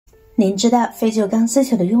您知道废旧钢丝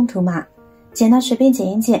球的用途吗？捡到随便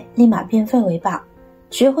捡一捡，立马变废为宝。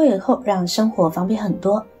学会以后，让生活方便很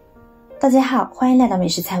多。大家好，欢迎来到美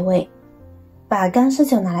食彩味。把钢丝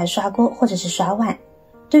球拿来刷锅或者是刷碗，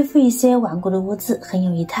对付一些顽固的污渍很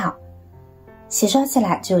有一套，洗刷起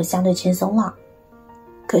来就相对轻松了。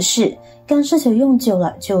可是钢丝球用久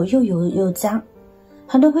了就又油又脏，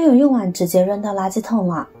很多朋友用完直接扔到垃圾桶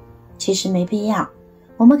了。其实没必要，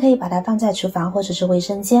我们可以把它放在厨房或者是卫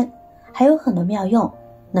生间，还有很多妙用，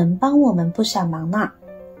能帮我们不少忙呢。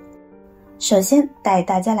首先带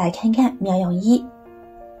大家来看看妙用一。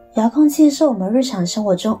遥控器是我们日常生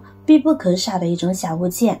活中必不可少的一种小物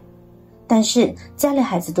件，但是家里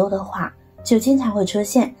孩子多的话，就经常会出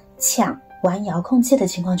现抢玩遥控器的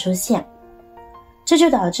情况出现，这就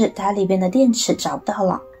导致它里边的电池找不到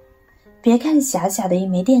了。别看小小的一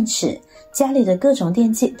枚电池，家里的各种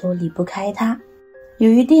电器都离不开它。由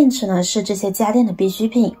于电池呢是这些家电的必需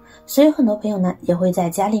品，所以很多朋友呢也会在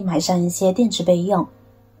家里买上一些电池备用。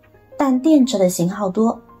但电池的型号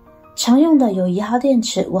多，常用的有1号电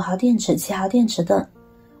池、5号电池、7号电池等，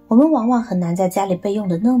我们往往很难在家里备用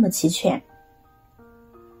的那么齐全。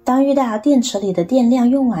当遇到电池里的电量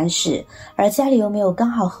用完时，而家里又没有刚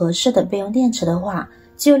好合适的备用电池的话，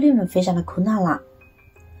就令人非常的苦恼了。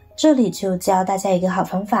这里就教大家一个好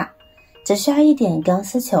方法，只需要一点钢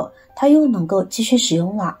丝球，它又能够继续使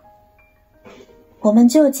用了。我们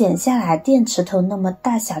就剪下来电池头那么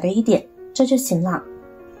大小的一点，这就行了。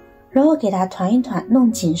然后给它团一团，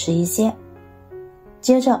弄紧实一些。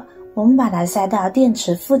接着我们把它塞到电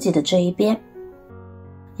池负极的这一边，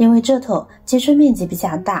因为这头接触面积比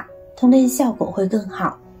较大，通电效果会更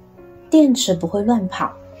好，电池不会乱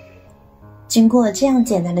跑。经过这样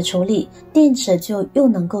简单的处理，电池就又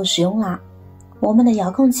能够使用啦，我们的遥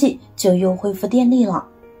控器就又恢复电力了。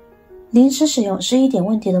临时使用是一点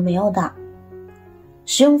问题都没有的。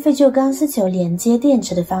使用废旧钢丝球连接电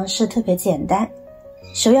池的方式特别简单，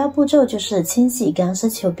首要步骤就是清洗钢丝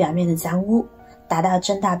球表面的脏污，达到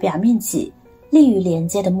增大表面积，利于连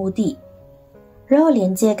接的目的。然后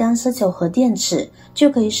连接钢丝球和电池，就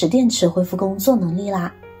可以使电池恢复工作能力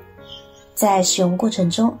啦。在使用过程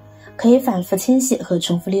中，可以反复清洗和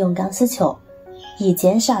重复利用钢丝球，以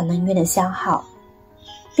减少能源的消耗。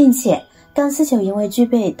并且钢丝球因为具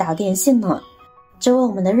备导电性能，这为我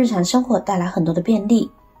们的日常生活带来很多的便利。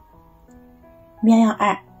妙用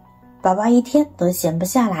二，宝宝一天都闲不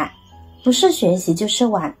下来，不是学习就是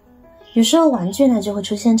玩。有时候玩具呢就会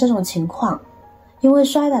出现这种情况，因为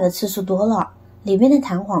摔打的次数多了，里面的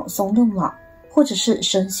弹簧松动了，或者是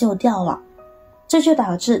生锈掉了，这就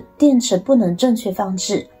导致电池不能正确放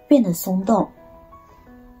置，变得松动，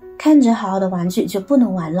看着好好的玩具就不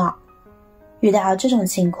能玩了。遇到这种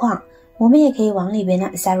情况，我们也可以往里边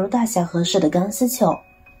呢塞入大小合适的钢丝球，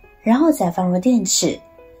然后再放入电池，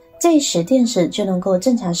这时电池就能够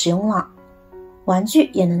正常使用了，玩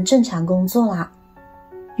具也能正常工作啦。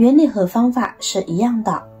原理和方法是一样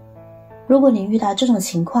的。如果您遇到这种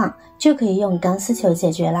情况，就可以用钢丝球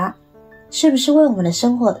解决啦，是不是为我们的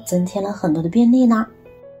生活增添了很多的便利呢？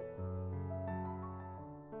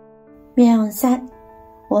妙用三，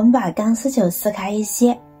我们把钢丝球撕开一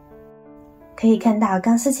些，可以看到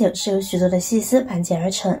钢丝球是由许多的细丝盘结而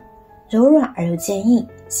成，柔软而又坚硬，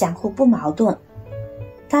相互不矛盾。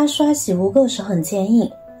它刷洗污垢时很坚硬，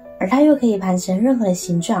而它又可以盘成任何的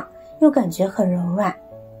形状，又感觉很柔软。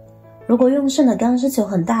如果用剩的钢丝球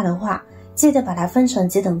很大的话，记得把它分成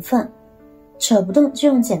几等份，扯不动就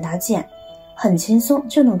用剪刀剪，很轻松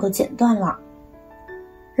就能够剪断了。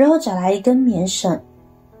然后找来一根棉绳，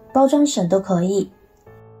包装绳都可以，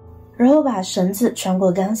然后把绳子穿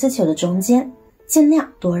过钢丝球的中间，尽量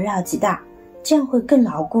多绕几道，这样会更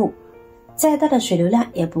牢固，再大的水流量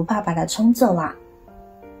也不怕把它冲走啊。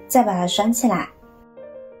再把它拴起来，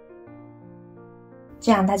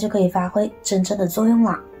这样它就可以发挥真正的作用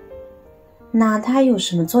了。那它有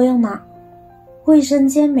什么作用呢？卫生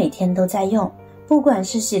间每天都在用，不管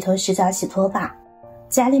是洗头、洗澡、洗拖把，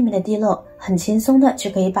家里面的地漏很轻松的就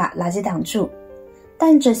可以把垃圾挡住，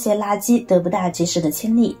但这些垃圾得不到及时的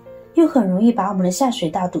清理，又很容易把我们的下水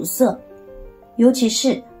道堵塞，尤其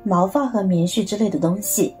是毛发和棉絮之类的东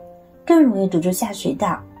西，更容易堵住下水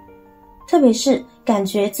道。特别是感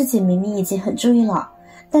觉自己明明已经很注意了，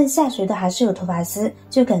但下水道还是有头发丝，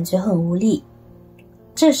就感觉很无力。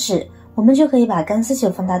这时我们就可以把钢丝球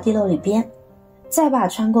放到地漏里边，再把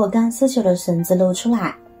穿过钢丝球的绳子露出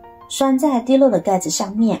来，拴在地漏的盖子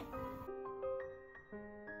上面，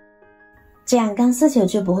这样钢丝球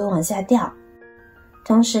就不会往下掉，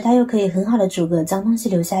同时它又可以很好的阻隔脏东西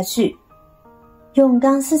流下去。用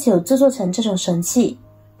钢丝球制作成这种绳器，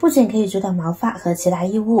不仅可以阻挡毛发和其他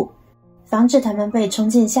异物，防止它们被冲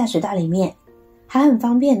进下水道里面，还很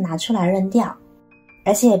方便拿出来扔掉，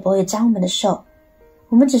而且也不会脏我们的手。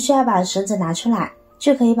我们只需要把绳子拿出来，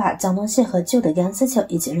就可以把脏东西和旧的钢丝球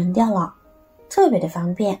一起扔掉了，特别的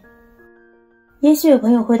方便。也许有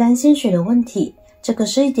朋友会担心水的问题，这个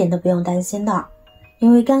是一点都不用担心的，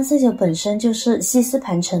因为钢丝球本身就是细丝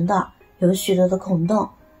盘成的，有许多的孔洞，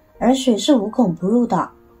而水是无孔不入的，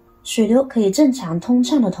水流可以正常通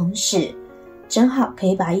畅的同时，正好可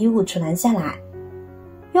以把异物储拦下来，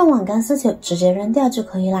用完钢丝球直接扔掉就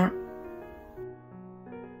可以啦。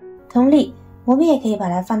同理，我们也可以把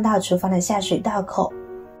它放到厨房的下水道口。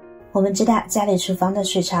我们知道家里厨房的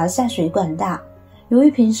水槽下水管道，由于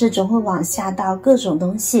平时总会往下倒各种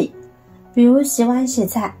东西，比如洗碗洗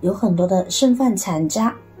菜有很多的剩饭残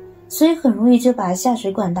渣，所以很容易就把下水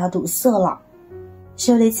管道堵塞了，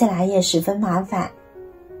修理起来也十分麻烦。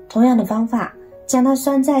同样的方法，将它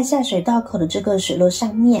拴在下水道口的这个水路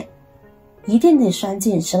上面，一定得拴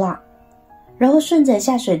紧实了，然后顺着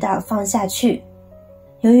下水道放下去。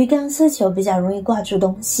由于钢丝球比较容易挂住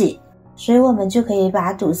东西，所以我们就可以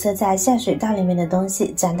把堵塞在下水道里面的东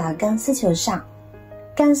西粘到钢丝球上。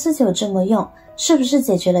钢丝球这么用，是不是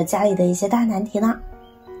解决了家里的一些大难题呢？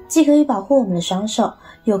既可以保护我们的双手，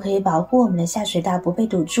又可以保护我们的下水道不被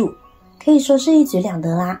堵住，可以说是一举两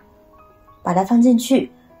得啦。把它放进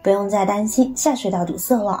去，不用再担心下水道堵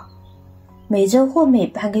塞了，每周或每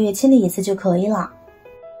半个月清理一次就可以了。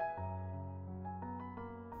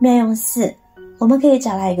妙用4，我们可以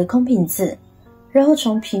找来一个空瓶子，然后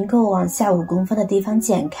从瓶口往下5公分的地方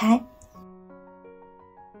剪开，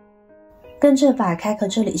跟着把开口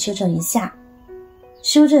这里修整一下，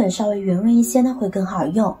修整稍微圆润一些呢会更好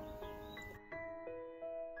用。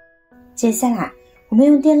接下来我们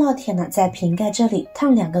用电烙铁呢在瓶盖这里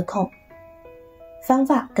烫2个孔，方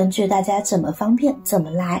法根据大家怎么方便怎么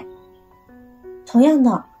来。同样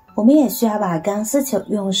的，我们也需要把钢丝球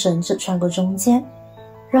用绳子穿过中间，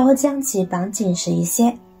然后将其绑紧实一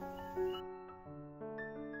些。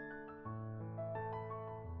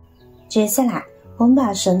接下来我们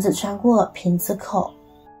把绳子穿过瓶子口，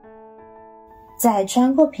再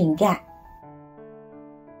穿过瓶盖，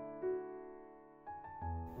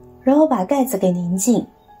然后把盖子给拧紧，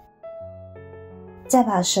再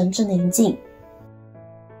把绳子拧紧，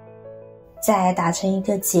再打成一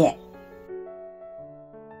个结，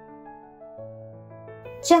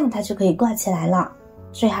这样它就可以挂起来了。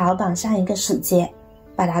最好绑上一个死结，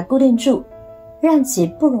把它固定住，让其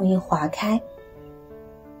不容易滑开。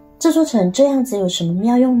制作成这样子有什么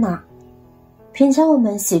妙用呢？平常我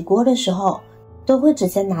们洗锅的时候都会直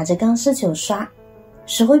接拿着钢丝球刷，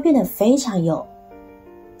手会变得非常油。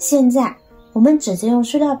现在我们直接用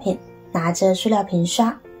塑料瓶，拿着塑料瓶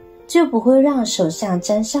刷，就不会让手上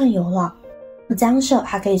沾上油了，不脏手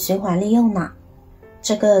还可以循环利用呢。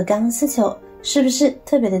这个钢丝球是不是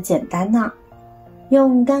特别的简单呢？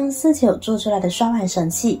用钢丝球做出来的刷碗神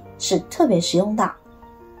器是特别实用的。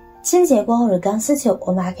清洁过后的钢丝球，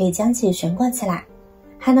我们还可以将其悬挂起来，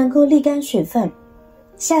还能够沥干水分，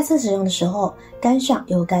下次使用的时候干爽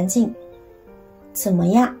又干净。怎么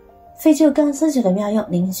样，废旧钢丝球的妙用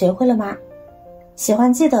您学会了吗？喜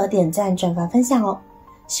欢记得点赞转发分享哦，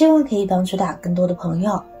希望可以帮助到更多的朋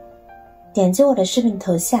友。点击我的视频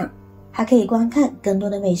头像，还可以观看更多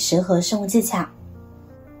的美食和生活技巧，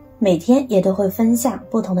每天也都会分享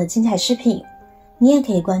不同的精彩视频，你也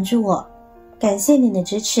可以关注我。感谢您的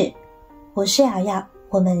支持，我是瑶瑶，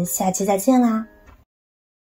我们下期再见啦。